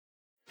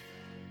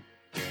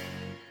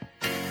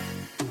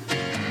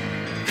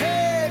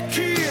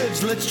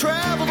kids, let's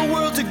travel the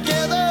world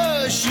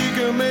together. She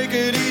can make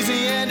it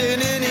easy and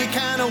in any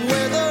kind of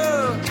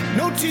weather.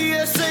 No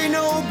TSA,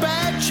 no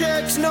bag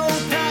checks, no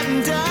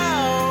patting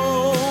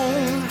down.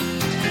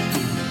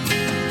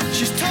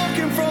 She's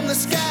talking from the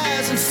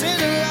skies and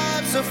sending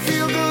lots of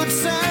feel-good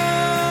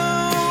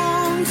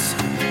sounds.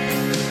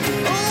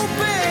 Oh,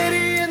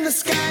 Betty in the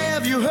sky,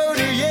 have you heard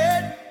her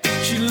yet?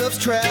 She loves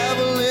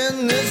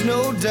traveling, there's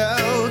no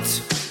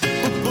doubt.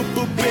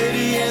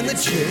 Betty and the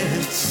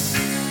Jets.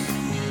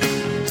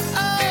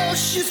 Oh,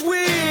 she's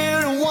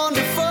weird and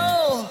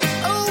wonderful.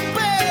 Oh,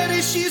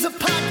 Betty, she's a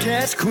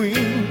podcast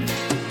queen.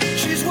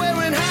 She's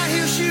wearing high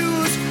heel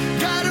shoes,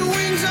 got her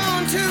wings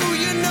on too.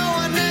 You know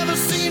I've never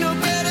seen her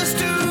better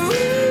stew.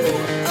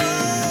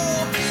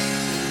 Oh,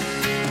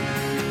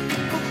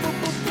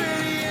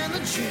 Betty and the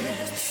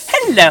Jets.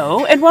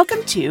 Hello, and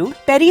welcome to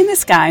Betty in the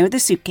Sky with a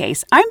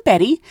Suitcase. I'm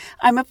Betty.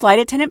 I'm a flight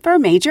attendant for a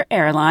major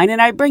airline,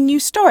 and I bring you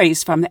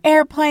stories from the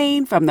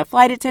airplane, from the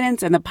flight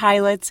attendants and the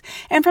pilots,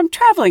 and from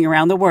traveling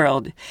around the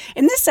world.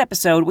 In this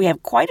episode, we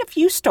have quite a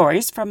few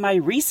stories from my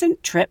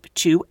recent trip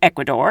to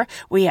Ecuador.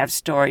 We have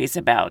stories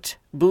about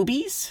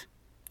boobies,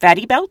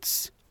 fatty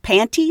belts,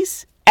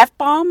 panties,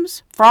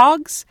 F-bombs,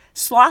 frogs,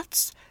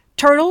 sloths,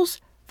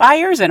 turtles,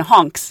 fires, and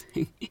honks.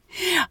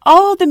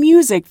 All the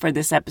music for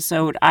this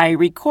episode I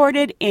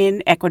recorded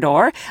in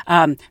Ecuador.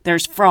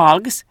 There's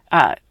frogs.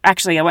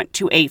 Actually, I went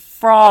to a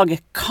frog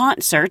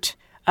concert.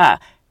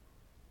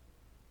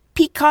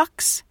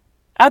 Peacocks,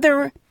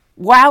 other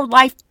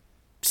wildlife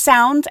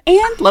sounds,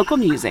 and local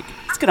music.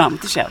 Let's get on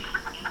with the show.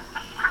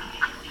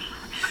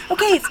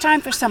 Okay, it's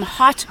time for some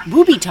hot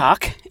booby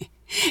talk.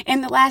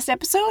 In the last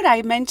episode,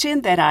 I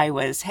mentioned that I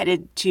was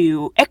headed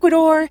to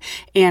Ecuador,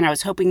 and I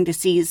was hoping to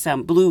see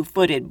some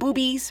blue-footed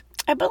boobies.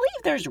 I believe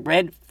there's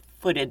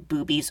red-footed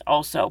boobies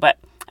also, but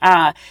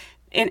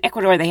in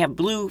Ecuador they have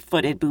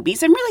blue-footed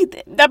boobies, and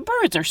really the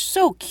birds are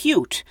so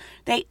cute.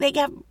 They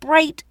have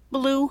bright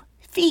blue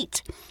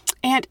feet,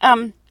 and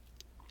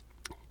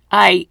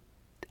I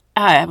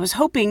was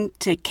hoping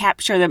to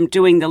capture them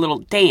doing the little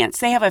dance.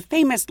 They have a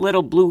famous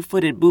little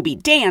blue-footed booby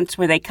dance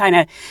where they kind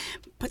of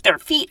put their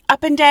feet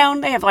up and down.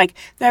 They have like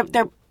their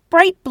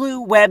bright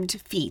blue webbed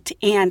feet,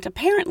 and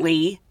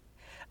apparently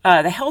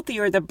the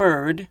healthier the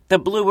bird, the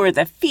bluer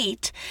the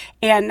feet,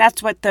 and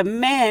that's what the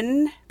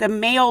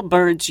male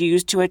birds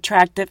use to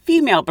attract the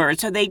female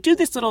birds. So they do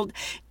this little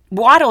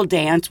waddle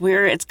dance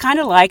where it's kind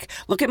of like,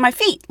 look at my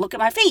feet, look at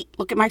my feet,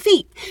 look at my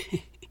feet.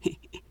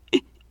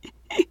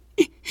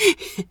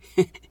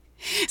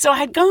 So I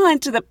had gone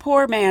to the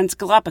poor man's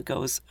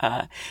Galapagos,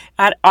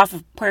 off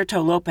of Puerto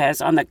Lopez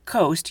on the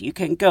coast. You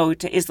can go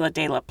to Isla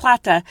de la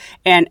Plata,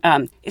 and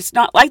it's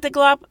not like the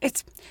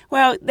Galapagos.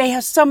 Well, they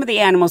have some of the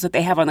animals that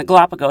they have on the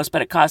Galapagos,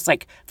 but it costs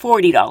like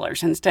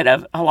 $40 instead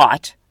of a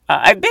lot.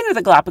 I've been to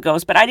the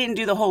Galapagos, but I didn't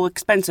do the whole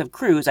expensive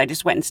cruise. I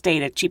just went and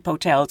stayed at cheap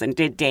hotels and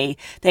did day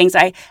things.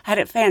 I had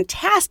a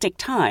fantastic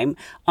time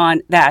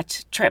on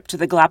that trip to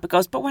the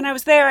Galapagos, but when I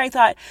was there, I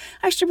thought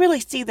I should really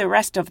see the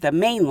rest of the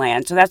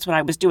mainland, so that's what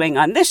I was doing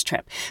on this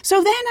trip.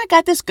 So then I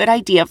got this good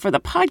idea for the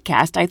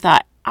podcast. I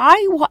thought,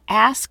 I will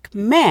ask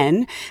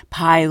men,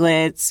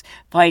 pilots,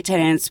 flight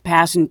attendants,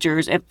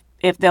 passengers,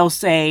 if they'll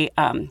say,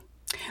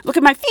 look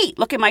at my feet,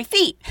 look at my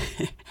feet,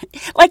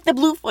 like the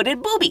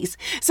blue-footed boobies.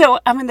 So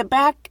I'm in the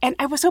back, and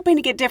I was hoping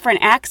to get different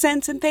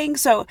accents and things.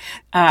 So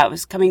I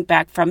was coming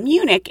back from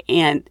Munich,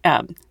 and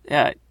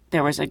there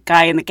was a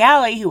guy in the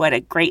galley who had a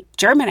great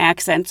German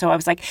accent. So I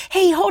was like,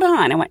 hey, hold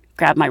on. I went,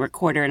 grabbed my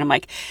recorder, and I'm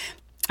like,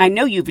 I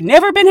know you've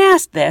never been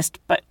asked this,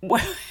 but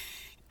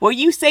will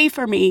you say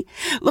for me,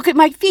 look at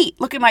my feet,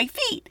 look at my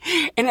feet?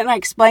 And then I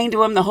explained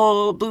to him the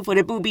whole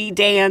blue-footed booby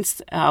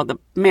dance. The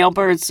male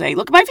birds say,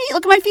 look at my feet,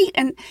 look at my feet.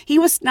 And he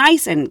was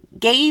nice and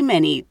game,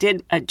 and he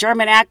did a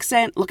German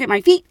accent, look at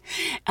my feet.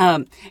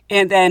 And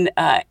then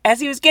as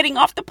he was getting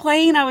off the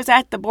plane, I was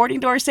at the boarding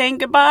door saying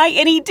goodbye,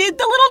 and he did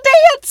the little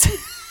dance.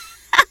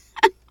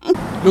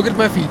 Look at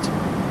my feet,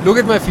 look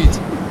at my feet.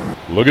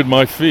 Look at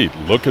my feet,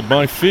 look at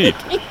my feet.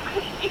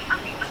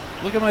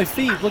 Look at my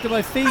feet, look at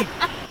my feet.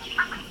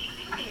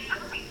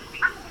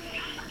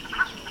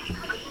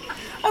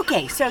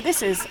 Okay, so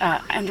this is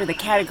under the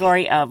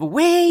category of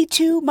way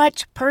too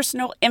much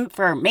personal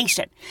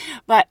information.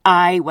 But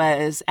I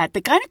was at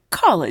the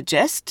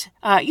gynecologist,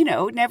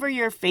 never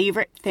your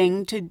favorite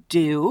thing to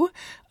do.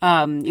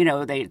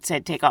 They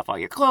said take off all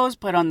your clothes,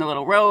 put on the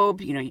little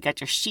robe. You got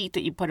your sheet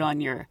that you put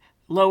on your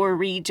lower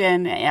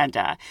region. And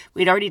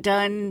we'd already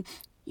done,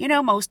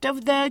 most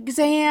of the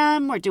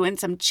exam. We're doing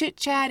some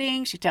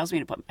chit-chatting. She tells me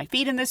to put my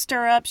feet in the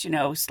stirrups,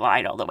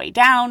 slide all the way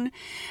down.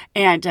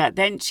 And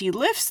then she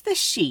lifts the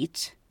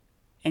sheet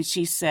and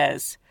she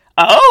says,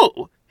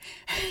 oh!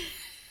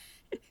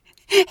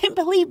 And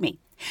believe me,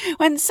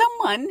 when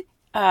someone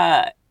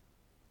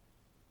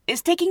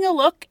is taking a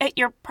look at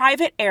your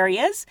private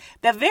areas,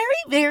 the very,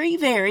 very,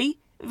 very,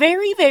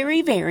 very,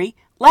 very, very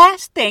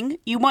last thing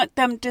you want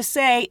them to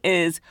say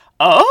is,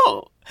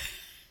 oh!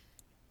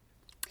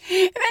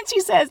 And then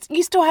she says,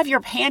 you still have your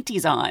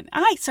panties on.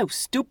 So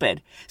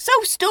stupid. So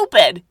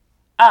stupid.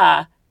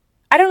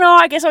 I don't know,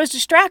 I guess I was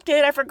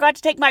distracted. I forgot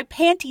to take my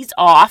panties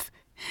off.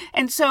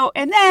 And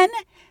then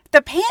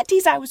the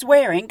panties I was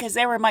wearing, because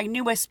they were my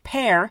newest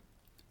pair,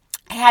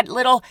 had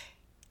little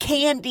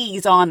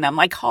candies on them,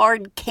 like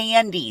hard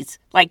candies.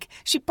 Like,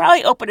 she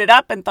probably opened it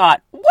up and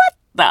thought, what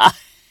the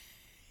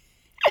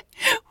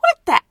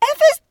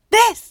F is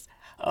this?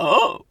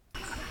 Oh.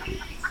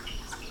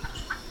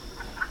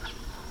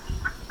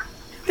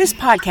 This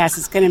podcast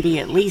is going to be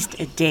at least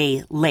a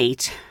day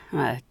late.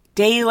 A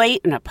day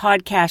late and a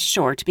podcast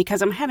short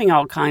because I'm having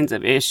all kinds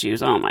of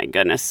issues. Oh my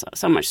goodness,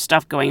 so much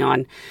stuff going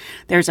on.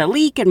 There's a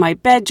leak in my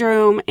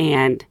bedroom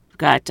and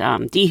got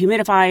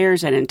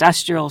dehumidifiers and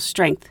industrial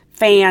strength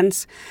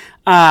fans,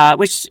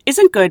 which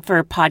isn't good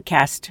for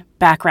podcast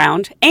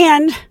background.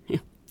 And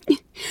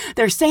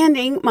they're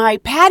sanding my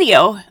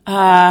patio.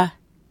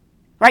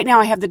 Right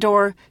now I have the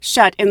door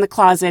shut in the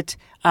closet.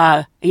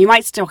 You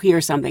might still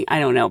hear something, I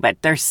don't know,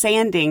 but they're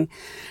sanding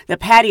the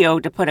patio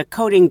to put a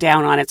coating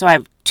down on it. So I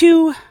have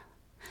two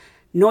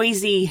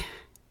noisy,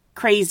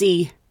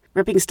 crazy,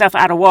 ripping stuff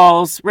out of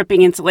walls,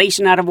 ripping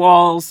insulation out of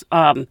walls,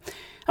 a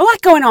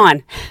lot going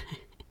on.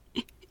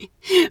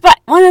 But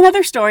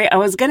another story I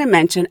was going to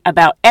mention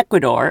about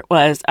Ecuador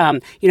was, I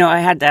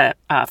had the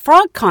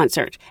frog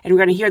concert, and we're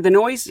going to hear the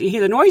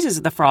noises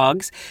of the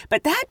frogs.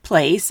 But that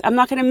place, I'm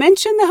not going to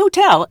mention the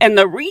hotel. And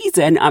the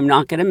reason I'm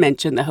not going to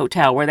mention the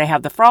hotel where they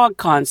have the frog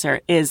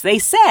concert is they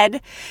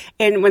said,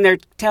 and when they're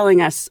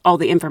telling us all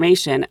the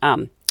information,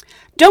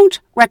 don't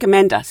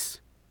recommend us.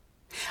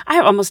 I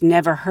have almost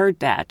never heard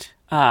that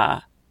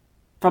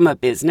from a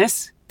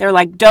business. They're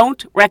like,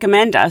 don't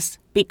recommend us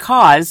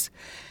because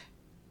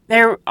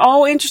they're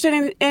all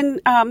interested in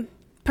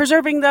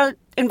preserving the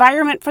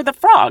environment for the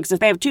frogs. If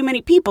they have too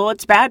many people,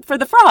 it's bad for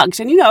the frogs.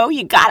 And,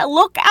 you got to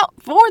look out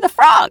for the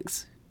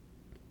frogs.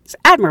 It's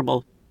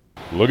admirable.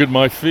 Look at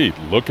my feet.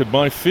 Look at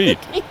my feet.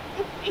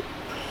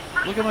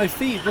 Look at my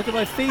feet. Look at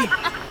my feet.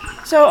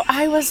 So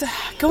I was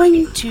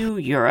going to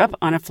Europe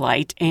on a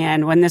flight,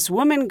 and when this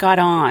woman got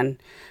on,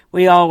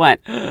 we all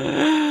went,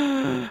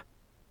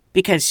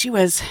 because she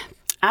was,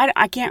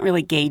 I can't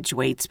really gauge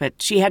weights,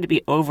 but she had to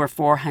be over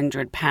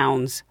 400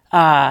 pounds.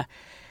 And,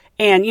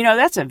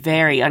 that's a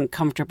very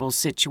uncomfortable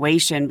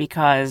situation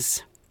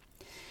because,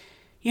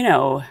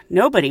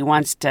 nobody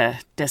wants to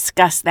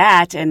discuss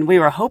that. And we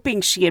were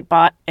hoping she had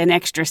bought an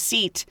extra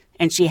seat,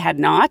 and she had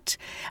not.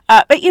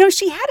 But,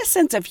 she had a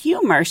sense of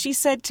humor. She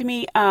said to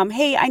me,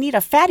 hey, I need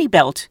a fatty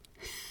belt.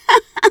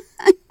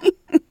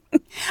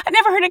 I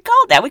never heard it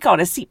called that. We call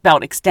it a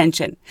seatbelt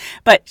extension.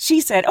 But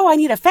she said, oh, I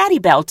need a fatty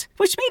belt,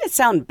 which made it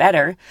sound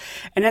better.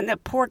 And then the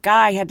poor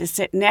guy had to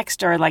sit next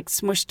to her, like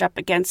smushed up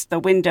against the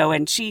window.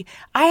 And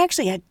I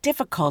actually had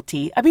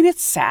difficulty. I mean,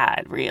 it's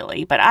sad,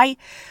 really. But I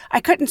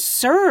couldn't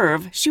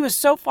serve. She was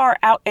so far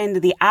out into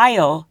the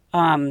aisle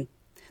that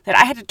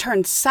I had to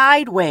turn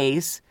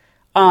sideways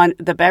on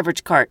the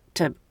beverage cart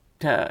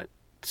to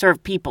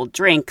serve people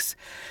drinks.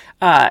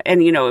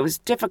 And, it was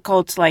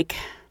difficult, like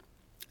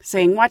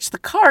saying, watch the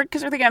cart,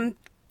 because they're thinking,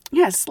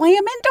 yeah, slam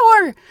into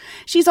her.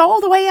 She's all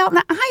the way out in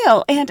the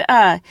aisle.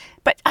 And,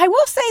 but I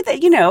will say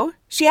that,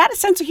 she had a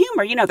sense of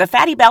humor, the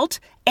fatty belt.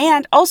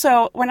 And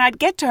also, when I'd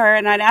get to her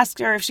and I'd ask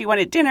her if she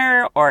wanted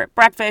dinner or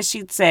breakfast,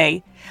 she'd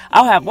say,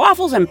 I'll have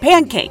waffles and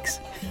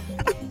pancakes.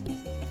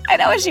 I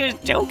know if she was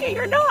joking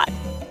or not.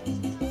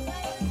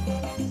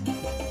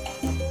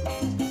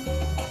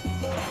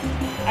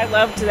 I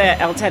loved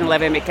the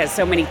L-1011 because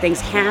so many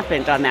things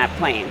happened on that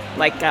plane.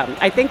 Like,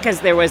 I think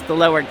because there was the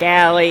lower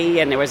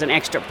galley and there was an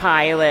extra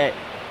pilot.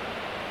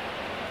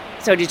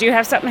 So did you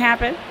have something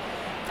happen?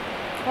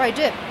 Oh, I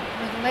did.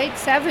 In the late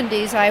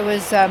 70s, I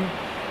was,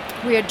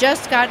 we were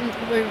just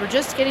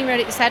getting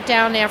ready, sat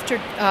down after,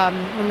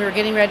 when we were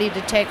getting ready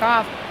to take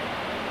off.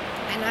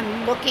 And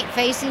I'm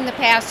facing the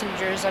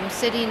passengers. I'm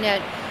sitting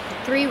at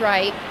 3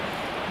 right.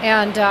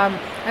 And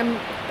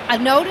I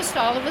noticed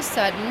all of a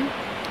sudden,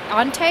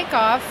 on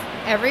takeoff,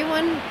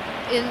 everyone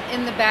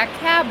in the back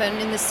cabin,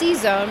 in the C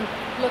zone,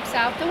 looks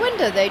out the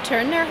window. They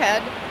turn their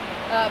head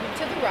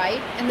to the right,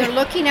 and they're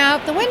looking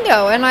out the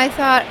window. And I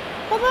thought,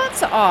 well,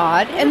 that's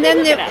odd. And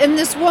then in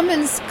this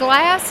woman's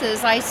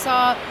glasses, I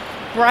saw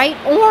bright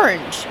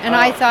orange. And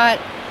I thought,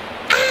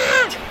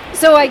 ah!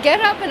 So I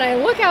get up and I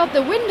look out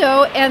the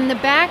window, and the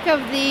back of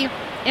the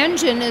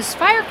engine is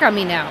fire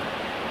coming out.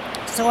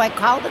 So I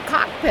called the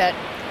cockpit,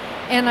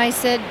 and I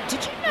said,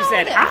 did you know You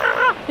said,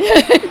 ah!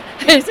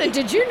 I said,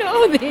 did you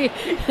know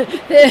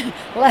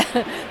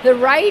the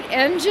right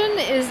engine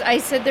is, I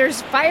said,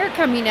 there's fire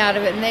coming out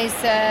of it. And they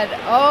said,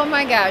 oh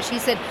my gosh. He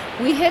said,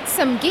 we hit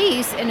some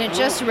geese and it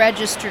just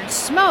registered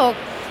smoke,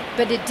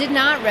 but it did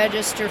not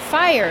register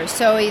fire.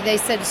 So they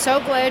said, so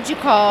glad you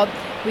called.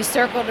 We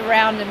circled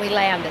around and we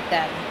landed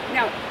then.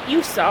 Now,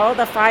 you saw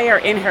the fire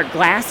in her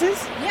glasses?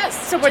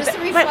 Yes. So were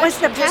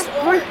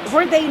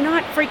they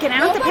not freaking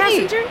out, the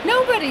passenger?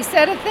 Nobody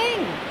said a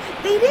thing.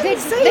 They didn't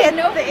say it.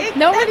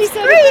 Nobody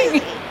said a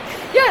thing.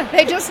 Yeah,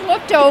 they just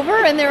looked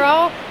over and they're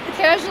all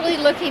casually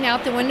looking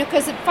out the window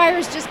because the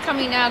fire's just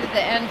coming out of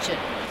the engine.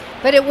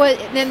 But it was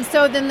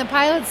then the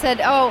pilot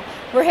said, "Oh,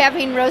 we're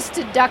having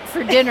roasted duck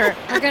for dinner.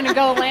 We're going to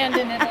go land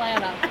in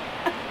Atlanta."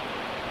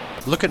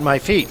 Look at my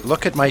feet.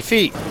 Look at my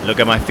feet. Look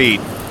at my feet.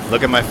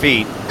 Look at my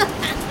feet.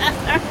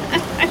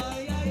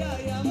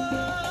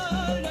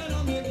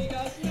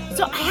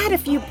 So I had a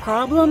few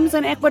problems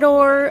in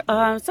Ecuador.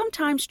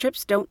 Sometimes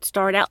trips don't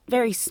start out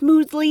very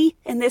smoothly,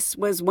 and this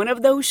was one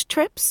of those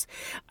trips.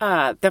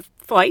 The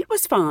flight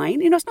was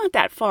fine. It's not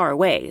that far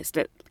away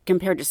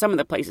compared to some of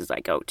the places I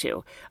go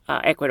to,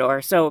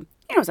 Ecuador. So,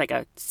 it's like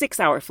a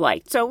 6-hour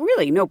flight. So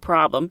really no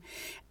problem.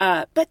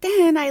 But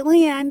then I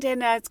land,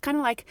 and it's kind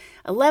of like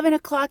 11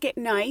 o'clock at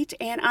night,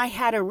 and I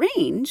had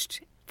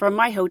arranged from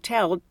my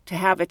hotel to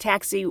have a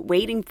taxi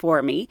waiting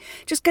for me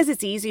just because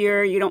it's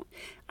easier. You don't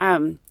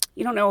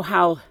know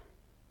how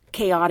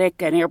chaotic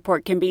an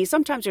airport can be.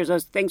 Sometimes there's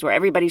those things where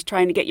everybody's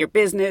trying to get your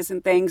business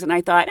and things. And I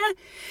thought,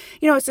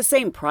 it's the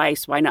same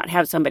price. Why not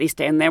have somebody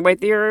stand there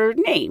with your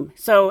name?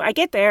 So I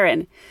get there,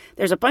 and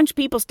there's a bunch of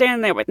people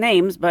standing there with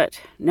names, but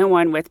no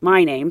one with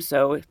my name.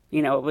 So,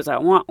 it was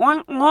a wah,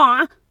 wah,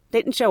 wah.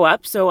 Didn't show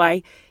up. So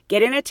I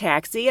get in a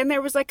taxi, and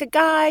there was like a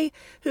guy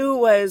who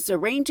was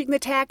arranging the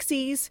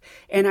taxis,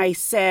 and I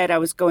said I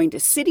was going to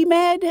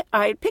CityMed.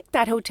 I picked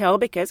that hotel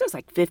because it was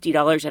like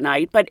 $50 a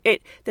night, but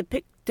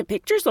the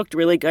pictures looked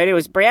really good. It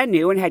was brand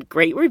new and had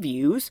great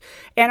reviews,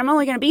 and I'm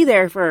only going to be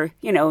there for,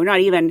 not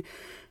even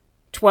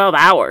 12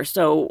 hours,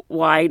 so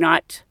why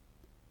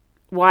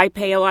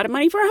pay a lot of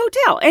money for a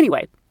hotel?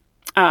 Anyway,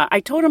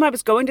 I told him I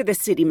was going to the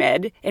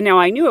CityMed, and now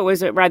I knew it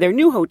was a rather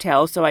new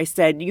hotel, so I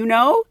said,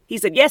 He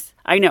said, yes,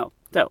 I know.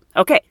 So,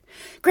 okay,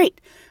 great.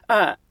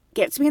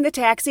 Gets me in the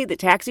taxi. The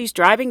taxi's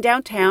driving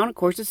downtown. Of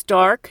course, it's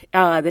dark.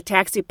 The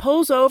taxi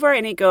pulls over,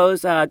 and he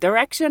goes,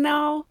 direction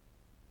now?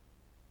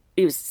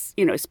 He was,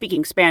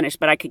 speaking Spanish,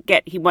 but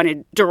he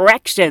wanted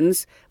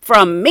directions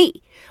from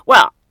me.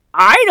 Well,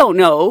 I don't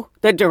know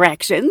the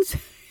directions.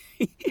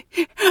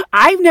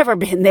 I've never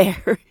been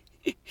there.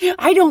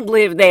 I don't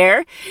live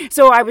there.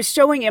 So I was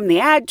showing him the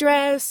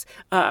address.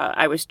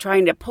 I was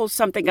trying to pull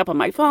something up on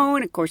my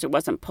phone. Of course, it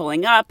wasn't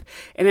pulling up.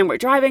 And then we're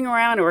driving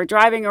around.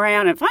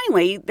 And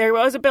finally, there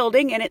was a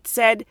building, and it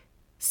said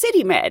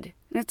CityMed.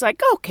 And it's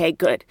like, okay,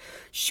 good.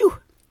 Shoo.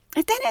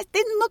 And then it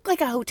didn't look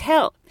like a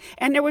hotel.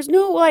 And there was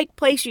no,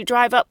 place you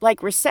drive up,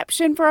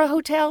 reception for a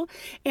hotel.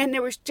 And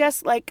there was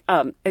just,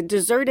 a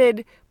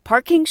deserted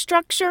parking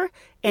structure.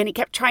 And he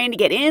kept trying to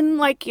get in,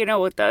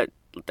 with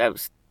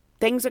those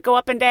things that go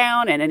up and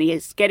down, and then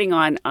he's getting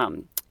on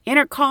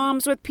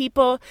intercoms with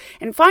people,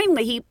 and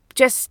finally he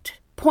just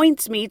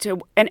points me to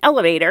an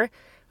elevator,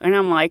 and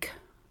I'm like,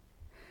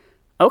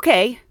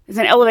 okay, there's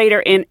an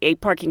elevator in a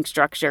parking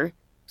structure,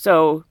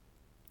 so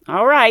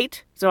all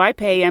right. So I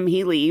pay him,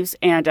 he leaves,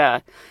 and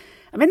I'm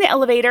in the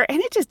elevator,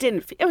 and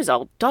it was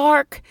all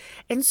dark,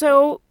 and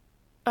so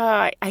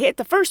I hit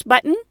the first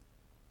button.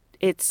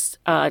 It's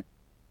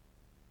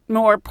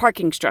more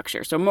parking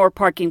structure, so more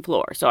parking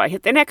floor. So I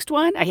hit the next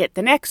one.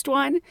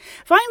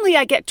 Finally,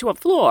 I get to a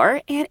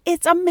floor, and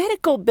it's a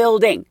medical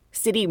building,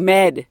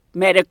 CityMed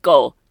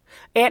Medical.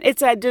 And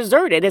it's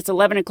deserted. It's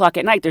 11 o'clock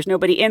at night. There's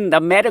nobody in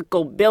the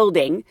medical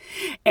building.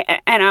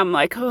 And I'm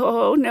like,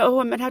 oh, no,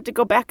 I'm going to have to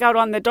go back out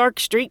on the dark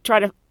street, try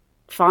to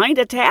find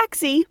a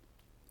taxi.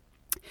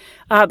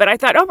 But I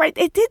thought, all right,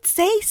 it did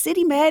say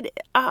CityMed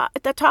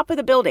at the top of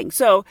the building.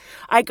 So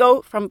I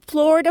go from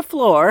floor to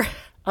floor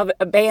of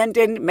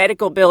abandoned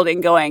medical building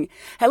going,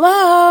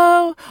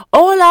 hello,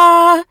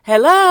 hola,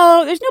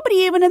 hello. There's nobody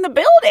even in the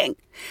building.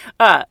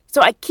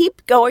 So I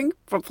keep going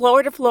from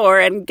floor to floor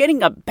and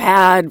getting a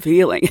bad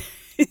feeling.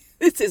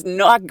 This is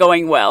not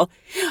going well.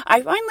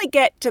 I finally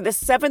get to the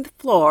 7th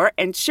floor,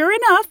 and sure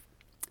enough,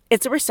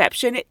 it's a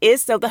reception. It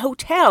is. So the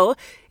hotel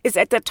is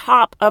at the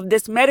top of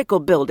this medical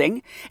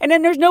building, and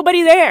then there's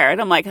nobody there. And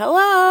I'm like,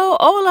 hello,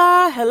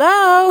 hola,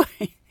 hello.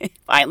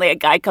 Finally, a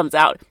guy comes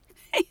out.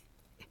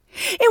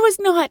 It was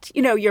not,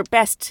 your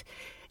best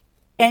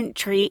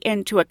entry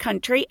into a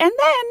country. And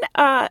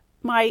then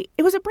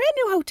it was a brand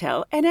new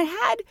hotel, and it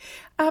had,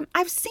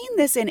 I've seen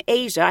this in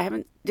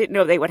Asia. Didn't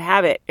know they would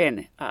have it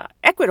in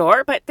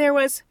Ecuador, but there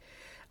was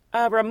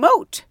a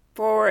remote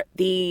for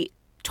the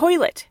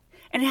toilet,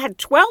 and it had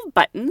 12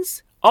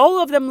 buttons,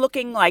 all of them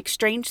looking like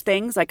strange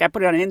things. Like I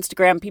put it on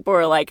Instagram, people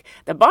were like,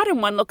 the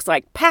bottom one looks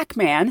like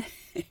Pac-Man.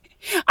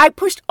 I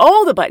pushed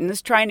all the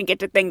buttons trying to get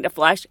the thing to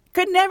flush.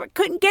 Couldn't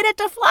get it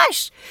to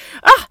flush.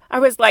 I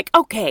was like,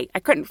 okay, I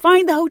couldn't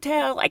find the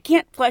hotel. I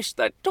can't flush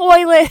the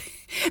toilet.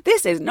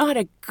 This is not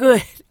a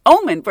good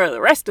omen for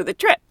the rest of the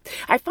trip.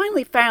 I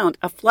finally found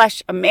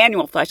a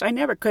manual flush. I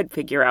never could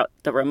figure out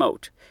the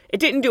remote.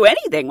 It didn't do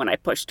anything when I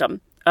pushed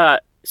them.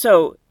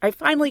 So I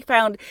finally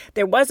found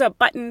there was a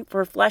button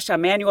for flush, a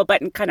manual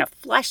button, kind of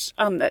flush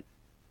on the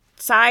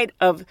side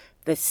of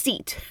the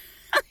seat.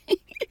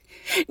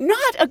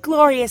 Not a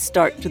glorious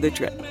start to the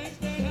trip.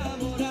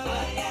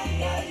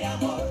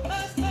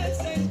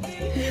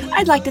 I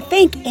I'd like to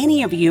thank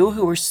any of you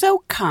who were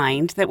so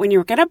kind that when you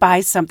were going to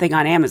buy something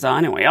on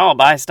Amazon, and we all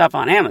buy stuff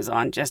on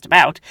Amazon just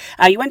about,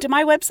 you went to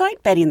my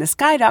website,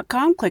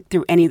 bettyinthesky.com, click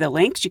through any of the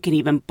links. You can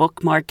even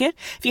bookmark it.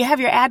 If you have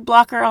your ad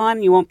blocker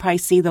on, you won't probably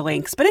see the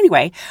links. But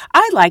anyway,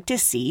 I like to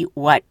see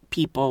what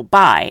people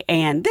buy.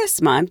 And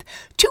this month,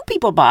 2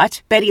 people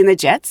bought Betty and the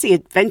Jets, The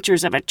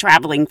Adventures of a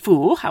Traveling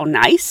Fool. How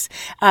nice.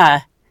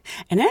 And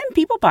then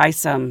people buy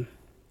some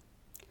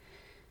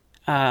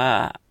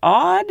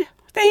odd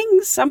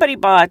things. Somebody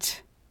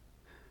bought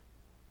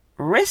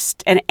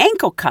wrist and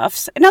ankle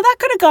cuffs. Now, that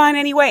could have gone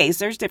any ways.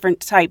 There's different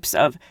types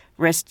of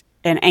wrist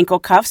and ankle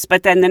cuffs.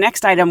 But then the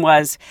next item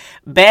was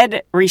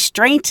bed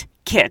restraint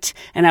kit.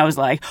 And I was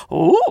like,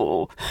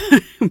 oh,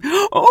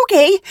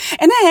 okay.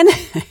 And then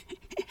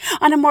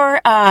on a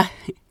more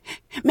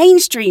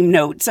mainstream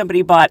note,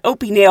 somebody bought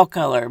Opie nail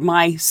color.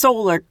 My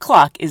solar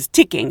clock is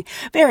ticking.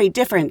 Very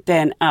different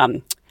than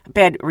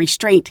bed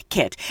restraint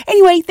kit.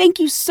 Anyway, thank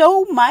you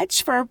so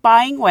much for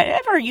buying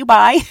whatever you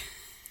buy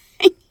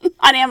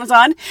on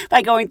Amazon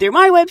by going through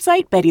my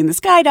website,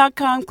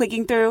 bettyinthesky.com,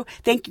 clicking through.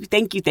 Thank you,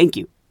 thank you, thank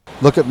you.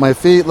 Look at my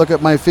feet, look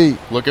at my feet.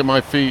 Look at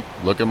my feet.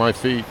 Look at my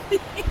feet.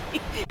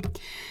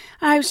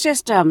 I was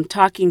just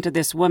talking to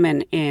this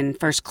woman in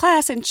first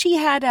class, and she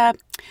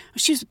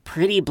was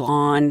pretty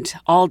blonde,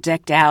 all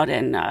decked out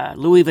in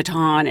Louis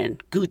Vuitton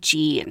and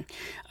Gucci and,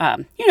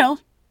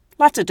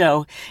 lots of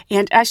dough.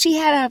 And she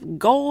had a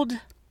gold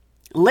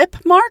lip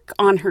mark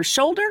on her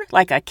shoulder,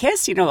 like a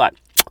kiss, it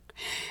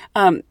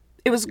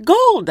was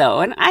gold, though,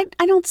 and I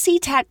don't see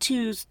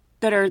tattoos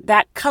that are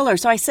that color.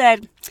 So I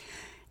said,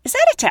 is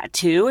that a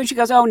tattoo? And she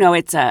goes, oh, no,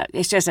 it's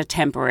just a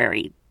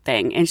temporary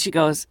thing. And she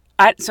goes,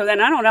 so then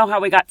I don't know how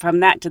we got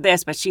from that to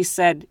this, but she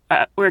said,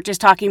 we're just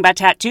talking about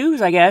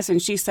tattoos, I guess.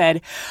 And she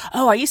said,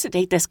 oh, I used to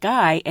date this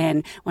guy.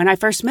 And when I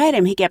first met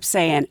him, he kept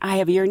saying, I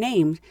have your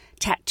name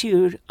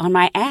tattooed on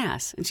my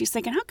ass. And she's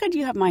thinking, how could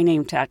you have my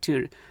name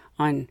tattooed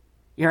on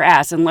your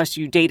ass unless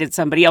you dated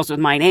somebody else with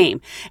my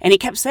name? And he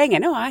kept saying,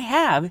 no, I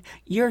have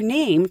your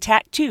name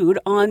tattooed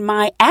on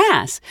my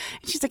ass.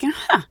 And she's thinking,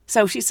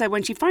 So she said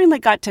when she finally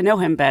got to know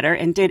him better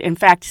and did, in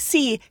fact,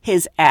 see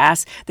his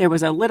ass, there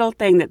was a little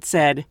thing that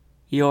said,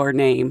 your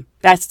name.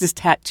 That's this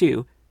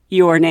tattoo.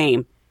 Your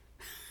name.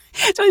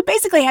 So he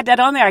basically had that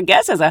on there, I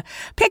guess, as a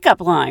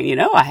pickup line.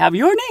 I have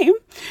your name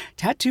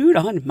tattooed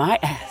on my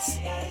ass.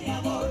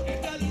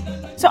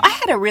 So I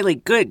had a really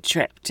good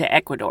trip to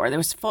Ecuador. There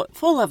was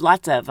full of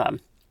lots of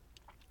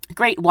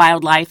great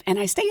wildlife. And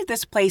I stayed at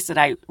this place that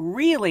I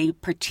really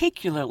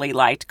particularly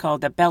liked called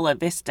the Bella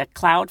Vista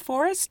Cloud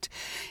Forest.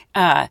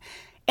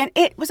 And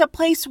it was a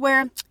place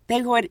where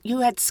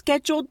you had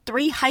scheduled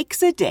 3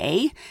 hikes a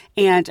day,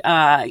 and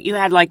you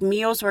had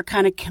meals were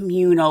kind of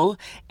communal,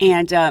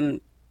 and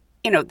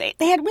they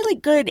had really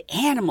good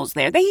animals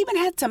there. They even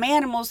had some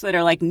animals that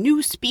are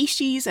new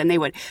species, and they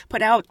would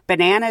put out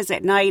bananas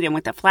at night, and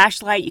with a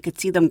flashlight you could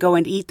see them go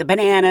and eat the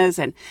bananas,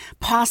 and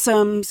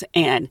possums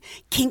and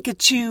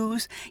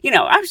kinkajous.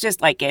 I was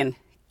just in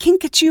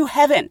kinkajou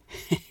heaven.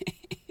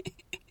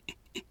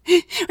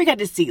 We got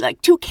to see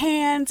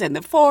toucans and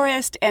the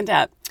forest, and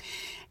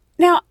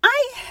now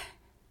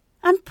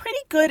I'm pretty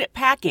good at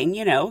packing,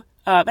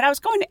 but I was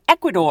going to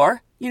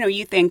Ecuador.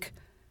 You think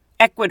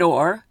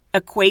Ecuador,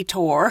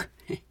 equator,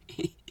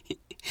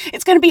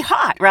 it's going to be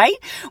hot, right?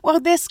 Well,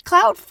 this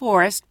cloud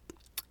forest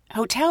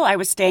hotel I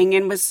was staying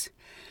in was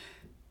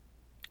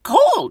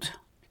cold.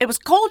 It was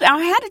cold.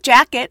 I had a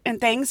jacket and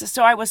things,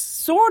 so I was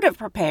sort of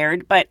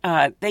prepared, but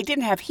they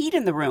didn't have heat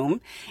in the room,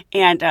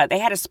 and they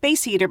had a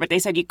space heater, but they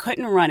said you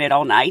couldn't run it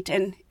all night,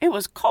 and it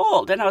was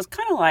cold, and I was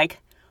kind of like,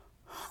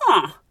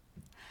 I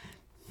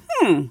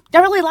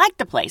really liked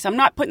the place. I'm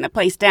not putting the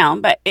place down,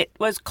 but it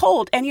was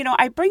cold, and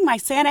I bring my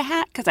Santa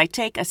hat because I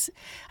take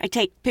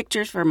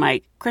pictures for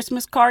my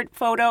Christmas card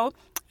photo,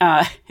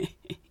 and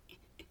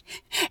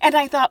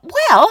I thought,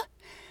 well,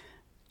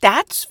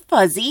 that's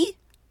fuzzy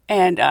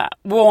and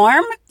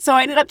warm, so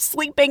I ended up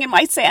sleeping in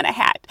my Santa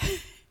hat.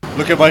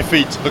 Look at my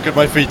feet. Look at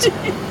my feet.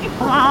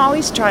 I'm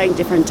always trying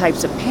different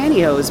types of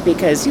pantyhose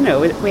because,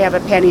 we have a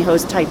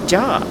pantyhose type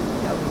job.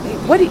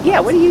 What do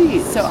you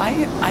use? So I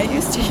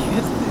used to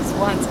use these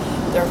ones.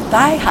 They're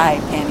thigh-high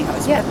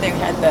pantyhose, but they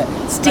had the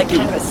sticky,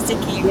 kind of a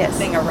sticky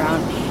thing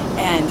around.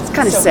 And it's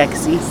kind of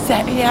sexy.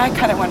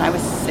 Kind of when I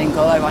was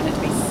single, I wanted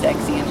to be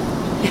sexy.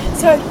 And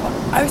so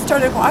I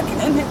started walking,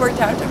 and they were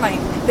down to my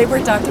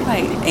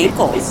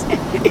ankles.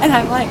 And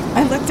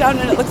I looked down,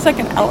 and it looks like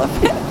an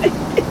elephant.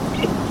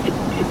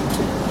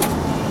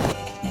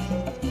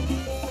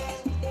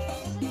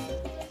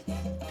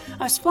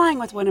 I was flying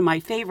with one of my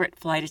favorite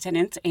flight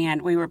attendants,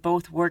 and we were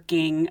both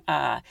working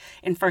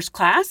in first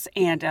class,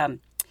 and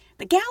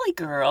the galley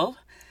girl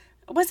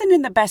wasn't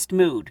in the best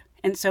mood.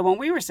 And so when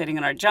we were sitting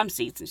in our jump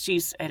seats, and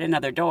she's at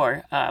another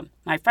door,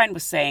 my friend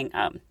was saying,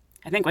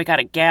 I think we got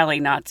a galley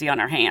Nazi on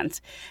our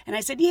hands. And I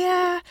said,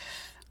 yeah,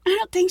 I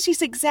don't think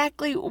she's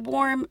exactly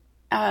warm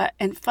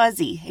and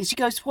fuzzy. And she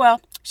goes,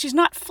 well, she's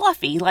not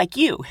fluffy like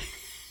you.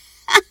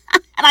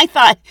 And I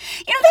thought,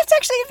 that's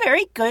actually a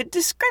very good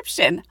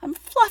description. I'm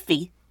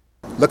fluffy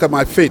Look at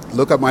my feet.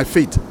 Look at my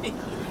feet.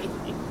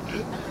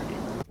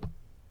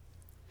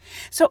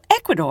 So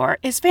Ecuador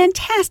is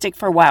fantastic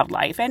for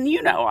wildlife, and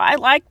I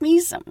like me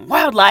some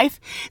wildlife.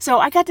 So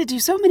I got to do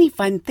so many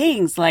fun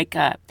things, like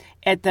at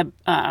the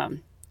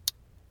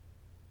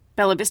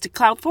Bella Vista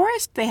Cloud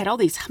Forest, they had all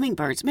these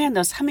hummingbirds. Man,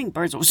 those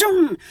hummingbirds will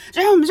zoom,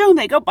 zoom, zoom.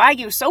 They go by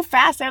you so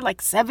fast. They're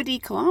like 70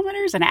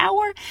 kilometers an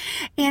hour.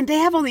 And they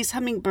have all these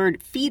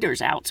hummingbird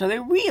feeders out. So they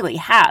really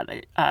have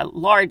a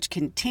large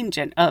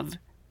contingent of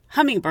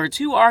hummingbirds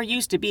who are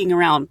used to being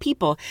around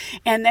people,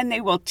 and then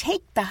they will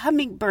take the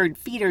hummingbird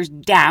feeders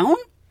down,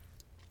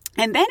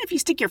 and then if you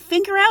stick your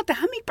finger out, the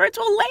hummingbirds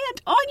will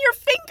land on your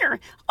finger.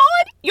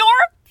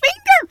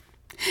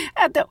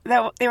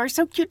 They were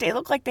so cute. They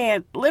looked like they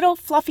had little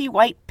fluffy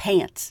white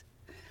pants.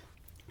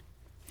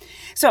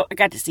 So I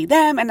got to see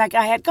them, and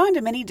I had gone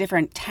to many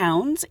different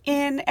towns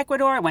in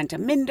Ecuador. I went to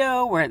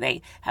Mindo, where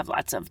they have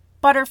lots of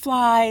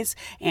butterflies,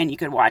 and you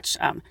could watch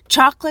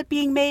chocolate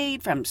being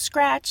made from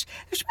scratch.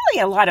 There's really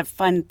a lot of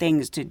fun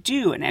things to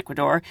do in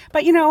Ecuador,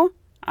 but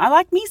I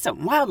like me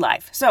some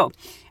wildlife. So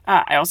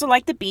I also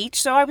like the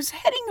beach, so I was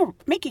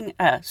making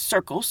a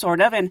circle,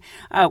 sort of, and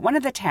one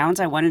of the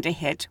towns I wanted to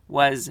hit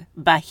was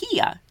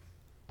Bahia.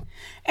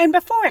 And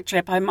before a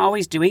trip, I'm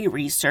always doing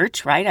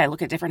research, right? I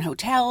look at different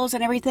hotels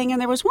and everything, and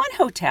there was one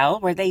hotel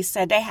where they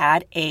said they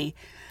had a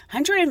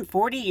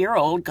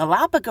 140-year-old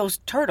Galapagos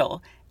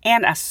turtle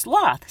and a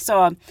sloth.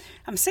 So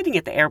I'm sitting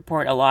at the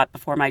airport a lot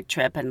before my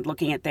trip and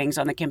looking at things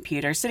on the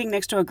computer, sitting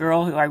next to a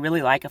girl who I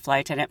really like, a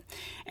flight attendant.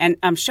 And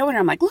I'm showing her,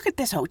 I'm like, look at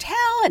this hotel,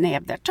 and they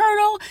have the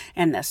turtle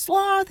and the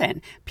sloth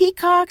and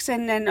peacocks.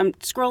 And then I'm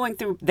scrolling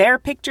through their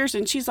pictures,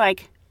 and she's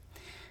like,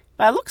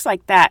 but it looks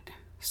like that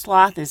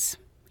sloth is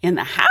in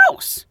the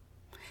house.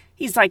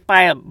 He's like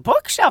by a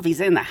bookshelf.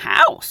 He's in the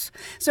house.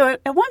 So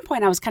at one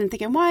point I was kind of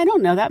thinking, well, I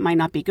don't know. That might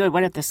not be good.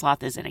 What if the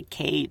sloth is in a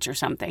cage or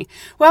something?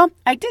 Well,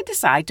 I did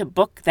decide to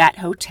book that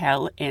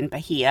hotel in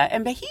Bahia.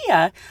 And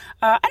Bahia,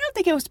 I don't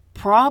think it was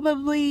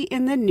probably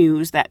in the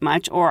news that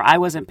much, or I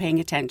wasn't paying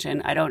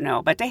attention. I don't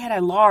know. But they had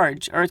a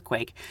large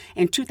earthquake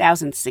in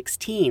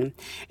 2016.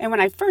 And when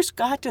I first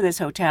got to this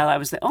hotel, I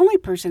was the only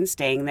person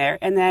staying there.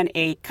 And then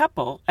a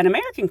couple, an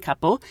American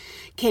couple,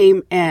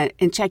 came and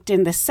checked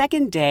in the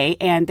second day,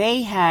 and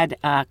they had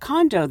a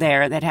condo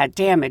there that had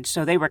damage,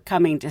 so they were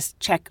coming to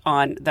check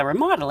on the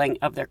remodeling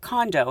of their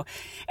condo.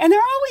 And there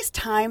are always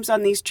times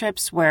on these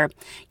trips where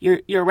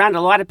you're around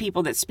a lot of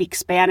people that speak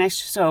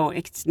Spanish, so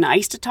it's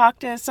nice to talk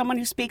to someone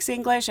who speaks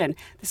English. And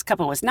this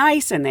couple was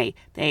nice, and they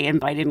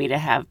invited me to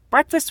have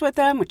breakfast with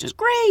them, which is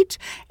great.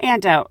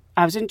 And I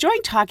was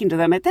enjoying talking to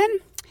them. And then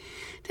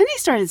they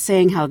started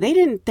saying how they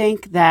didn't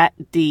think that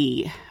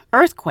the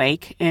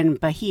earthquake in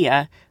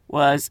Bahia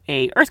was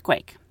a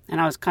earthquake. And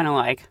I was kind of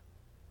like,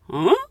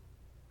 huh?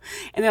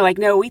 And they're like,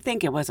 no, we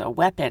think it was a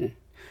weapon.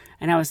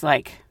 And I was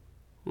like,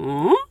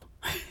 huh?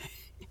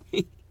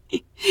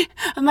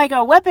 I'm like,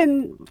 a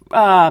weapon,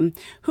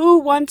 who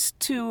wants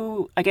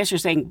to, I guess you're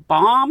saying,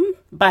 bomb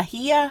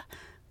Bahia,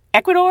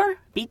 Ecuador,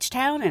 beach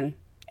town in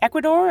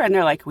Ecuador? And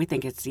they're like, we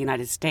think it's the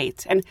United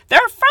States. And they're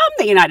from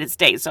the United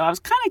States. So I was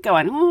kind of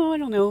going, I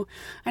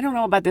don't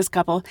know about this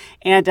couple.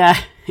 And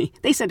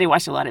they said they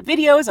watched a lot of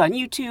videos on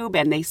YouTube,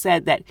 and they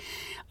said that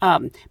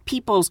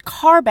people's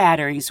car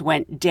batteries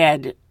went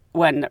dead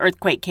when the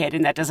earthquake hit,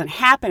 and that doesn't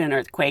happen in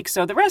earthquakes.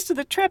 So the rest of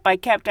the trip, I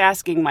kept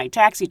asking my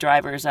taxi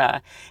drivers,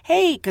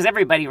 hey, because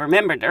everybody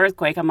remembered the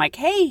earthquake. I'm like,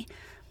 hey,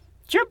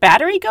 did your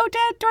battery go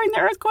dead during the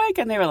earthquake?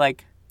 And they were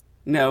like,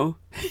 no.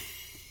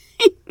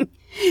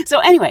 So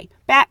anyway,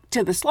 back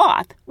to the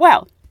sloth.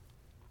 Well,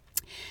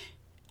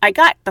 I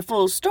got the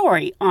full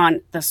story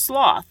on the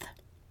sloth,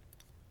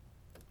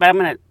 but I'm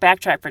going to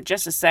backtrack for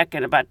just a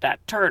second about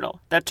that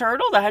turtle. The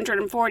turtle, the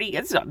 140,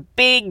 it's a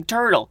big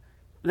turtle.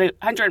 The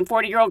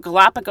 140-year-old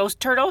Galapagos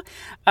turtle,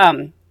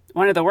 one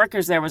of the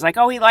workers there was like,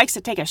 oh, he likes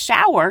to take a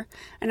shower.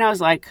 And I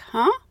was like,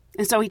 huh?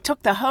 And so he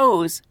took the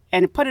hose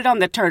and put it on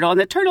the turtle. And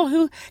the turtle,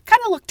 who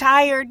kind of looked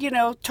tired,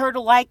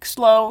 turtle-like,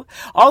 slow,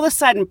 all of a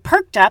sudden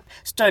perked up,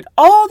 stood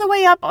all the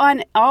way up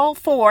on all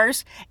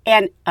fours,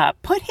 and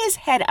put his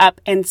head up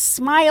and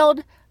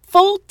smiled,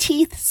 full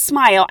teeth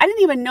smile. I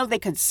didn't even know they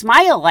could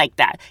smile like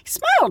that. He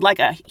smiled like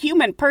a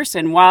human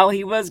person while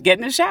he was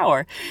getting a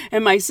shower.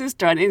 And my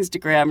sister on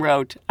Instagram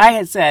wrote, I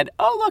had said,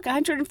 oh, look,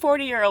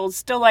 140-year-olds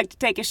still like to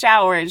take a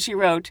shower. And she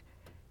wrote,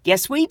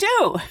 yes, we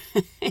do.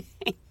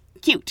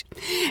 Cute.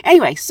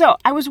 Anyway, so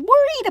I was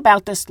worried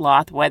about the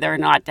sloth, whether or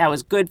not that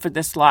was good for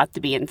the sloth to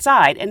be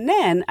inside. And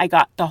then I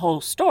got the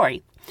whole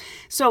story.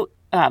 So,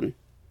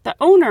 the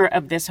owner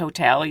of this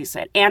hotel, he's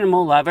an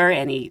animal lover,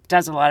 and he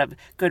does a lot of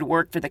good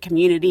work for the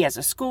community as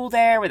a school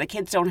there where the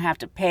kids don't have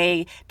to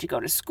pay to go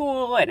to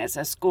school, and it's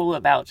a school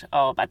about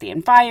the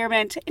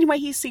environment. Anyway,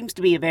 he seems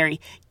to be a very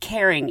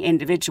caring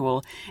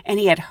individual, and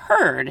he had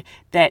heard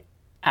that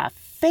a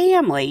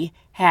family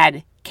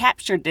had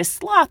captured this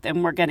sloth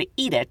and were going to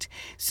eat it.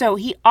 So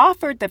he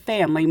offered the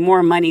family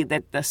more money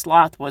than the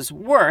sloth was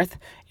worth,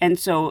 and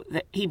so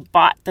he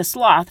bought the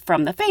sloth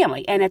from the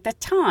family. And at the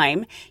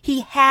time,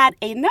 he had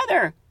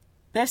another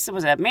this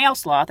was a male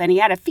sloth, and he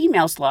had a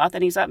female sloth,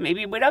 and he thought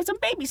maybe we'd have some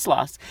baby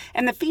sloths.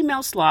 And the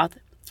female sloth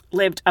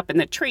lived up in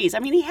the trees. I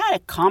mean, he had a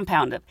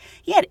compound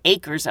he had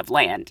acres of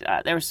land.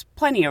 There was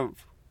plenty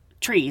of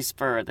trees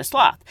for the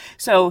sloth.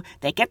 So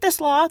they get the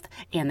sloth,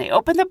 and they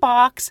open the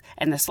box,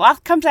 and the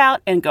sloth comes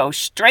out and goes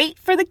straight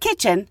for the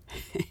kitchen.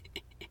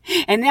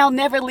 And now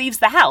never leaves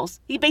the house.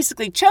 He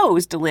basically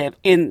chose to live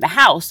in the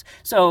house.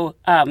 So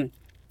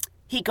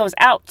he goes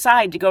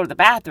outside to go to the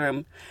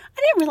bathroom.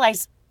 I didn't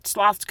realize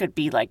sloths could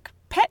be like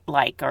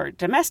pet-like or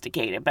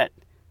domesticated, but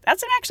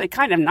that's an actually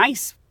kind of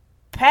nice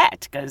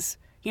pet because,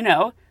 you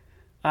know,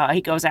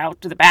 he goes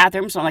out to the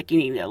bathroom, so like you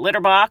need a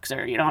litter box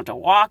or you don't have to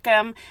walk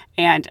him.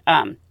 And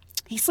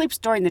he sleeps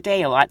during the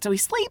day a lot. So he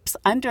sleeps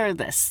under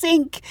the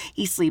sink.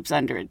 He sleeps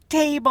under a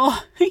table.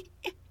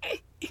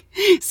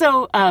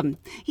 So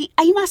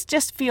he must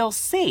just feel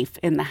safe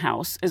in the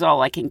house is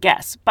all I can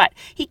guess. But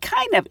he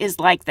kind of is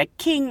like the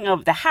king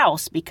of the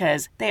house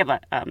because they have a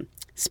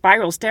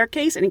spiral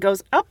staircase and he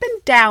goes up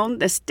and down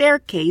the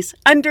staircase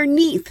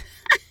underneath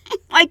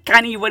like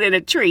kind of you would in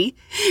a tree.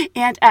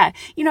 And,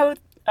 you know,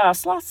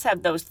 sloths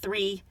have those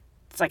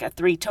it's like a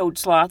three-toed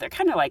sloth. They're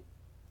kind of like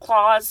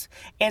claws.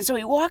 And so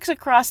he walks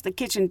across the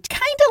kitchen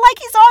kind of like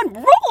he's on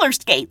roller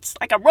skates,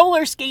 like a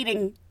roller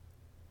skating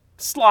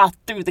sloth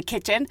through the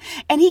kitchen,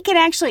 and he can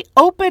actually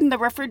open the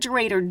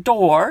refrigerator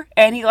door,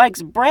 and he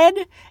likes bread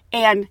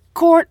and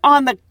corn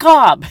on the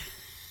cob.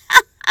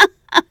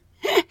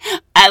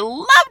 I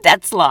love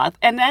that sloth.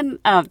 And then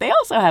they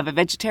also have a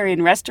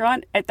vegetarian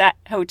restaurant at that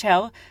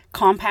hotel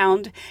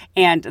compound,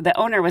 and the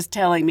owner was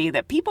telling me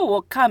that people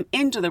will come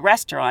into the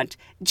restaurant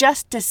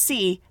just to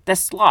see the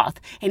sloth,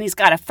 and he's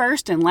got a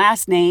first and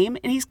last name,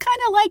 and he's kind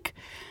of like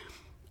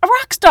a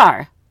rock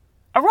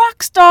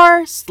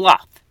star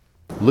sloth.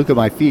 Look at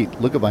my feet.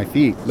 Look at my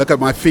feet. Look at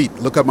my feet.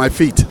 Look at my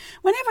feet.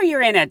 Whenever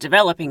you're in a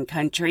developing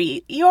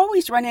country, you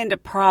always run into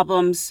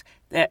problems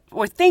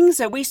or things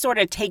that we sort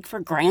of take for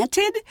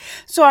granted.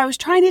 So I was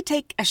trying to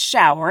take a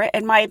shower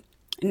at my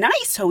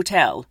nice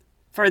hotel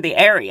for the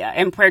area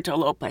in Puerto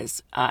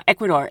Lopez,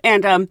 Ecuador.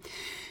 And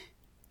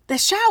the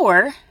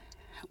shower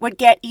would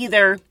get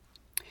either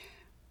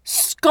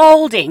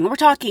scalding, we're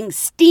talking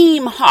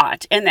steam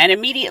hot, and then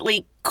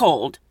immediately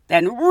cold,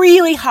 then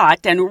really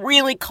hot, then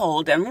really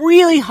cold, then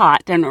really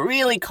hot, then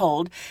really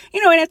cold.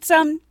 You know, and it's,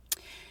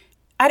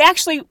 I'd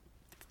actually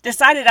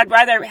decided I'd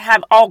rather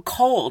have all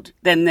cold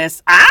than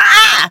this,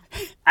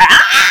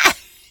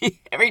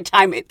 every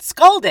time it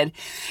scalded.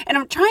 And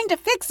I'm trying to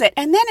fix it.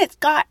 And then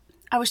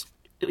I was,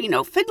 you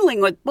know, fiddling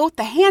with both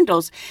the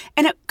handles,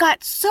 and it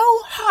got so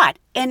hot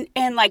and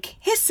like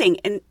hissing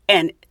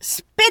and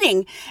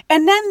spitting.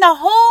 And then the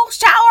whole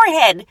shower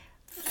head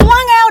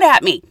flung out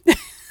at me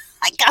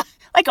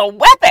like a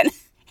weapon.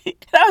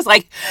 I was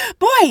like,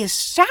 boy,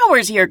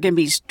 showers here can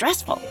be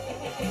stressful.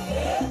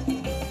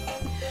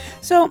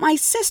 So my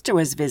sister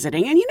was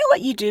visiting, and you know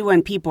what you do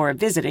when people are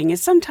visiting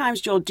is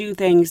sometimes you'll do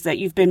things that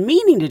you've been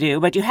meaning to do,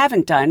 but you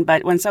haven't done.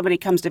 But when somebody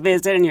comes to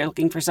visit and you're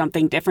looking for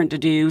something different to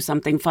do,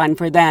 something fun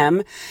for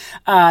them,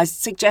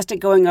 suggested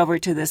going over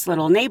to this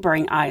little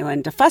neighboring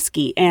island,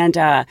 Daufuskie. And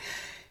I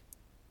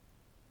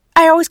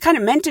always kind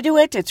of meant to do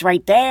it. It's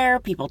right there.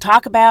 People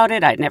talk about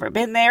it. I'd never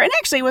been there. And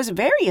actually it's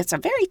a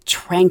very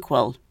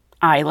tranquil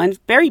island,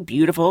 very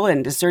beautiful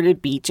and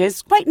deserted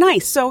beaches, quite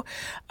nice. So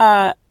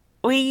I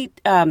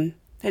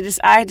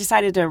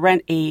decided to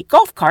rent a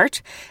golf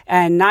cart,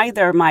 and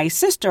neither my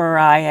sister or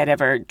I had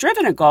ever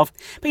driven a golf.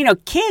 But, you know,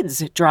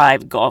 kids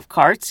drive golf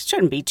carts. It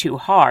shouldn't be too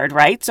hard,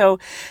 right? So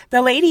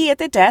the lady at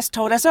the desk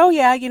told us, oh,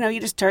 yeah, you know, you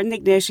just turn the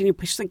ignition, you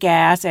push the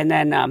gas, and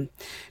then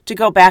to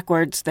go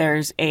backwards,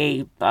 there's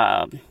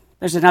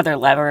another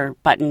lever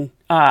button,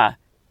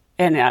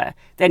 and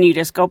then you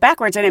just go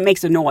backwards, and it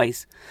makes a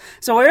noise.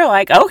 So we were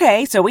like,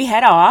 okay, so we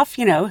head off,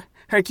 you know,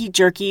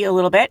 herky-jerky a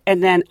little bit,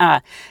 and then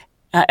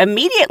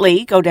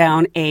immediately go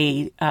down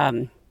a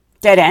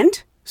dead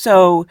end.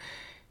 So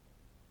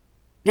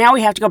now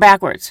we have to go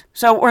backwards.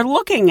 So we're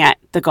looking at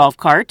the golf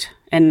cart,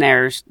 and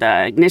there's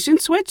the ignition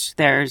switch,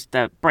 there's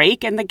the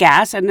brake and the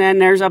gas, and then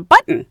there's a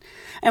button.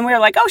 And we were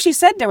like, oh, she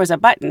said there was a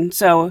button.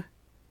 So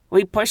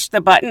we push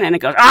the button, and it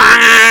goes,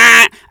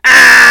 ah,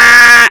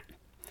 ah.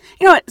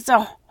 You know, it's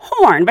a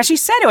horn, but she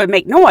said it would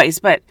make noise,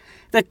 but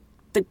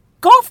the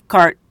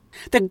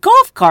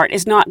golf cart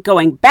is not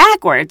going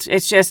backwards.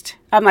 It's just,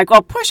 I'm like,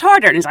 well, push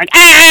harder. And it's like,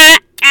 ah,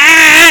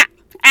 ah,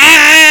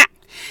 ah.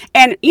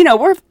 And, you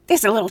know,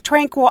 it's a little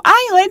tranquil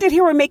island, and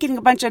here we're making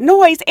a bunch of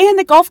noise, and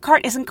the golf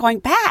cart isn't going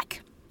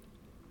back.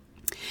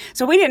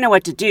 So we didn't know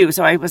what to do.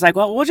 So I was like,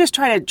 well, we'll just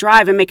try to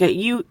drive and make a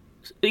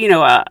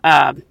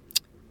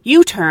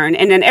U-turn,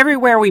 and then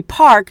everywhere we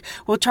park,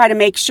 we'll try to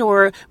make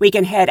sure we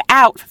can head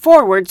out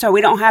forward so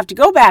we don't have to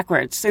go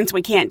backwards since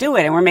we can't do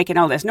it and we're making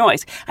all this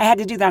noise. I had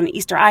to do that on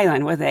Easter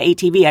Island with the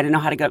ATV. I didn't know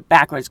how to go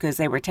backwards because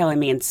they were telling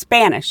me in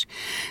Spanish.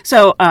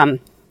 So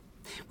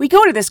we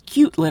go to this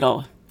cute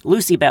little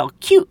Lucy Bell,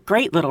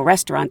 great little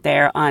restaurant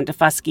there on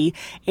Daufuskie,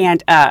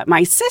 and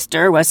my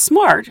sister was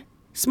smart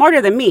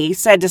smarter than me,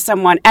 said to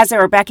someone as they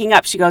were backing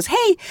up, she goes,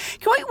 "Hey,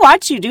 can we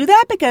watch you do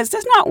that? Because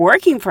it's not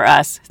working for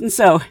us." And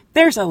so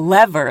there's a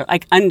lever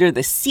like under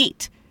the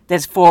seat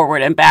that's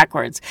forward and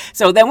backwards.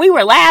 So then we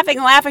were laughing,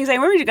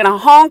 saying we were going to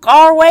honk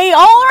our way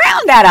all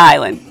around that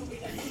island.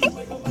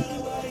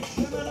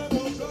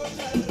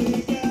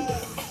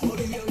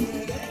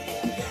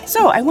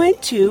 So I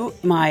went to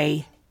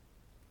my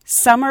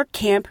summer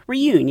camp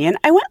reunion.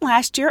 I went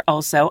last year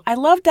also. I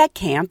loved that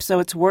camp, so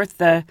it's worth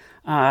the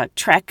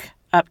trek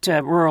up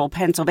to rural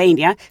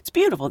Pennsylvania. It's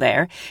beautiful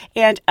there.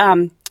 And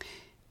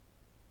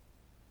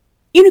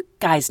you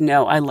guys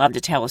know I love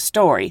to tell a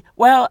story.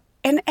 Well,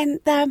 and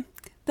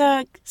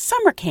the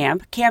summer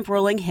camp, Camp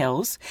Rolling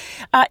Hills,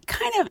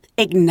 kind of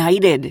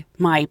ignited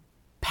my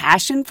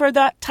passion for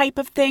that type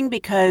of thing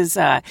because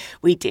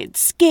we did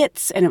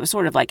skits and it was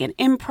sort of like an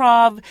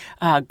improv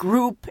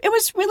group. It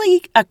was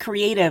really a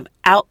creative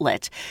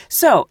outlet.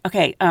 So,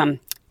 okay,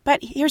 but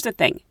here's the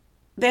thing.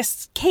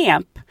 This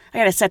camp, I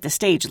got to set the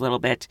stage a little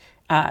bit,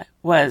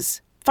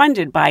 was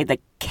funded by the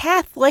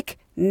Catholic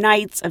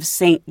Knights of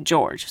St.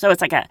 George. So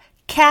it's like a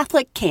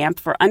Catholic camp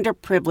for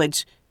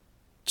underprivileged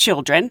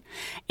children.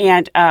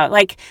 And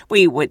like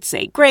we would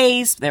say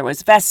grace, there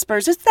was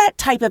vespers. It's that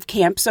type of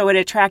camp, so it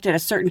attracted a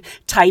certain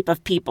type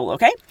of people,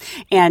 okay?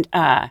 And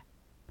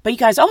but you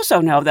guys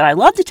also know that I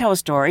love to tell a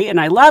story and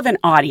I love an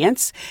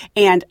audience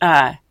and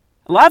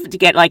love to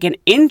get like an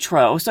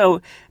intro.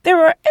 So there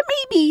were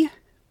maybe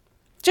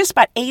just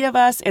about 8 of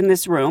us in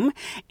this room.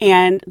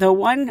 And the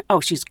one, oh,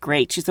 she's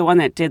great. She's the one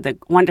that did the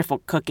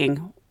wonderful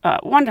cooking,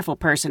 wonderful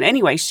person.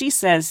 Anyway, she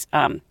says,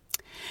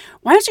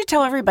 why don't you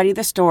tell everybody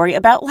the story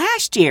about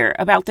last year,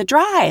 about the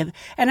drive?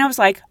 And I was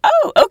like,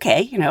 oh,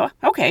 okay,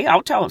 okay,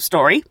 I'll tell a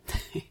story.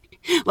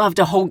 Love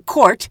to hold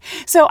court.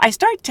 So I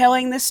start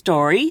telling the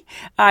story.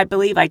 I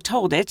believe I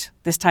told it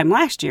this time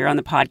last year on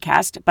the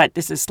podcast, but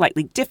this is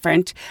slightly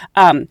different.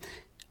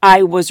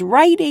 I was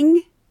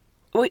writing,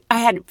 I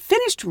had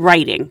finished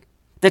writing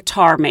The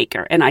Tar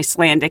Maker, an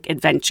Icelandic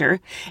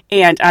adventure.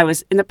 And I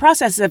was in the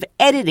process of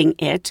editing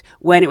it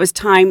when it was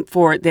time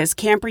for this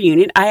camp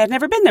reunion. I had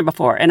never been there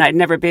before, and I'd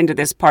never been to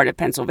this part of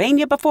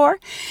Pennsylvania before.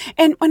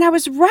 And when I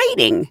was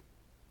writing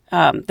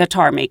The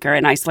Tar Maker,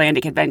 an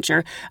Icelandic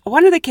adventure,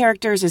 one of the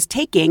characters is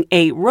taking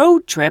a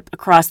road trip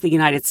across the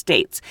United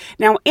States.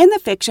 Now, in the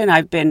fiction,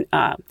 I've been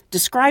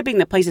describing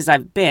the places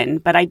I've been,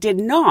 but I did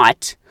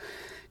not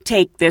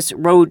take this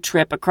road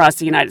trip across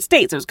the United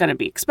States. It was going to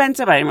be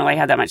expensive. I didn't really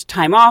have that much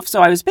time off.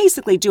 So I was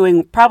basically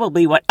doing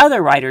probably what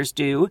other writers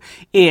do,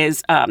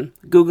 is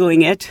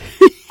Googling it.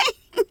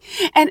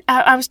 And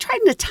I was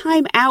trying to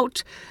time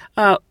out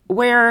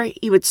where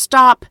he would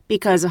stop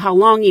because of how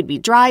long he'd be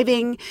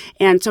driving.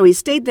 And so he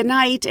stayed the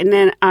night, and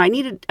then I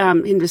needed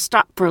him to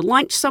stop for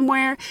lunch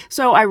somewhere.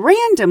 So I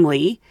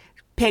randomly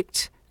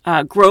picked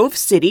Grove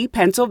City,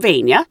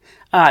 Pennsylvania,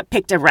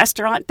 picked a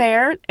restaurant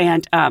there,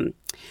 and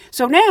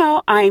so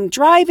now I'm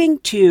driving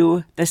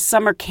to the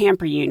summer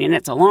camp reunion.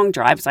 It's a long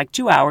drive. It's like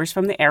 2 hours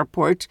from the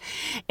airport.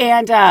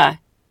 And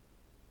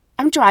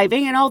I'm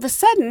driving, and all of a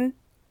sudden,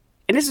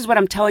 and this is what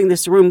I'm telling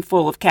this room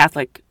full of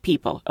Catholic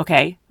people,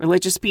 okay,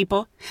 religious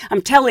people.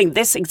 I'm telling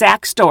this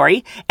exact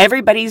story.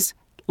 Everybody's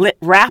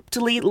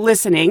raptly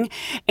listening.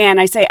 And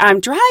I say,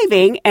 I'm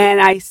driving, and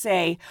I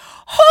say,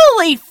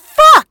 holy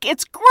fuck,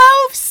 it's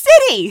Grove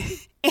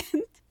City.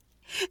 And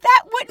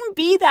that wouldn't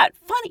be that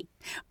funny.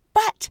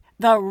 But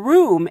the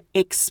room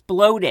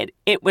exploded.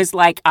 It was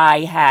like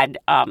I had,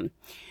 I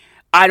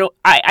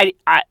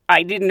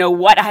didn't know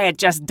what I had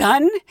just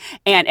done.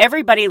 And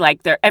everybody,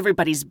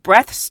 everybody's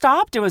breath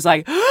stopped. It was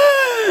like,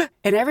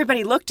 and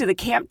everybody looked to the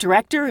camp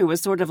director, who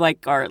was sort of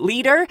like our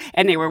leader,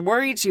 and they were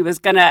worried she was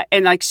gonna,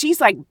 and like,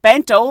 she's like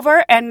bent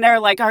over, and they're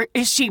like,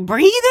 is she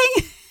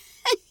breathing?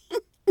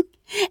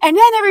 And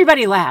then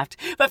everybody laughed.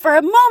 But for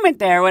a moment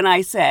there, when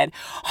I said,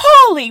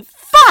 holy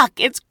fuck,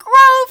 it's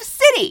Grove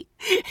City.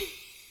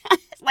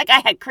 Like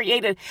I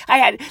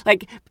had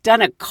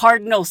done a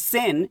cardinal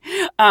sin.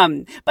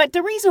 But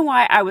the reason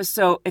why I was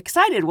so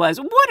excited was,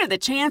 what are the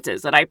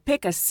chances that I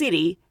pick a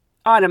city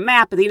on a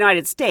map of the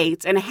United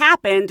States and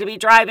happen to be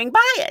driving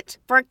by it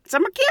for a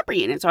summer camp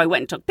reunion? So I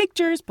went and took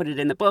pictures, put it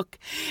in the book,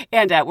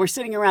 and we're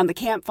sitting around the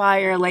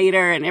campfire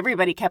later, and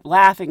everybody kept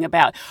laughing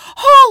about,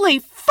 holy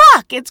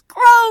fuck, it's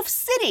Grove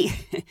City.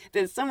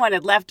 Then someone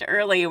had left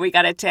early, and we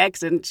got a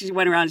text, and she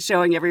went around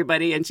showing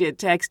everybody, and she had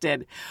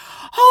texted,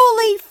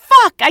 holy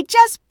fuck, I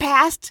just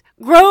passed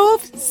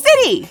Grove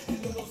City.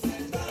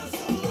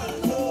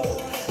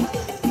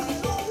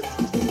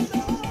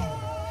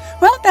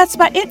 Well, that's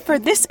about it for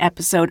this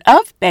episode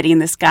of Betty in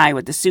the Sky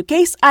with the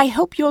Suitcase. I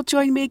hope you'll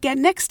join me again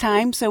next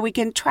time so we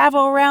can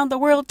travel around the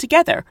world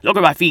together. Look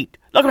at my feet.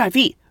 Look at my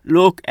feet.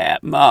 Look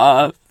at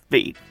my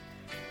feet.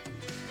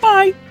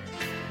 Bye.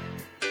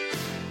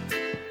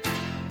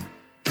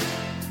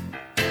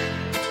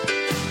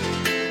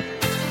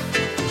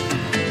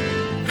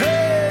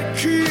 Hey,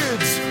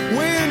 kids,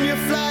 when you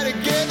fly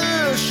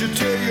together, she'll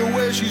tell you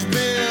where she's been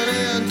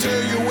and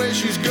tell you where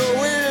she's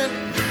going.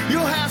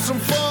 You'll have some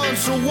fun,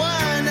 so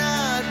why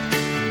not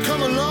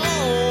come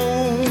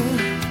along?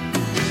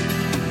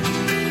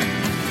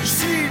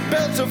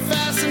 are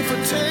fastened for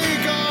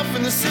takeoff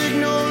and the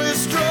signal is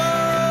strong.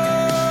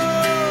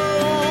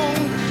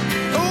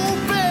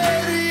 Oh,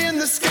 Betty in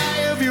the sky,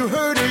 have you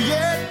heard her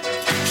yet?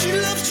 She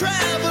loves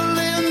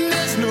traveling,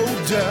 there's no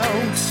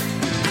doubt.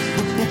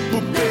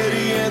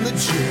 Betty and the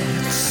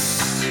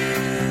Jets.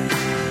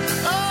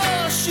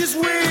 Oh, she's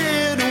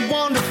weird and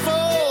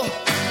wonderful.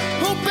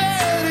 Oh,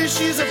 Betty,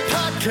 she's a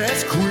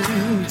podcast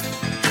queen.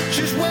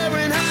 She's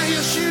wearing high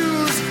heel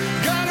shoes,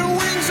 got her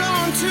wings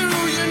on too.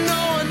 You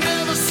know I've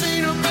never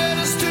seen a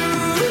better stew.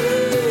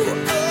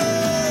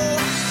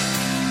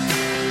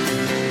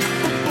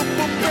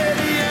 Oh,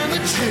 Betty and the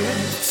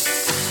Jets.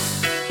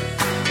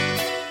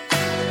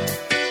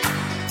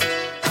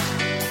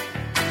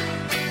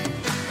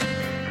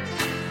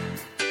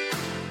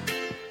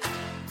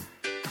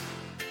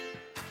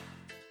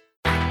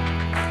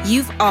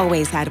 You've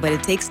always had what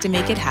it takes to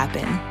make it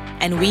happen,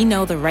 and we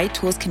know the right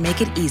tools can make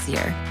it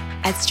easier.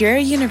 At Strayer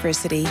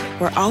University,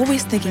 we're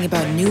always thinking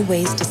about new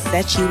ways to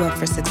set you up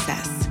for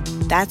success.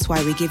 That's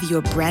why we give you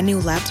a brand new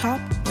laptop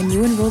when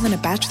you enroll in a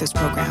bachelor's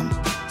program,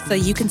 so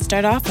you can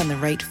start off on the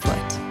right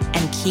foot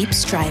and keep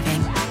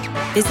striving.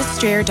 Visit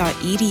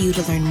strayer.edu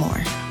to learn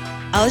more.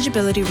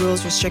 Eligibility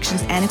rules,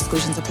 restrictions, and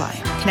exclusions apply.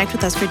 Connect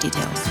with us for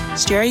details.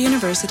 Strayer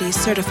University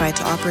is certified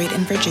to operate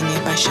in Virginia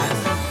by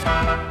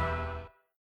Chef.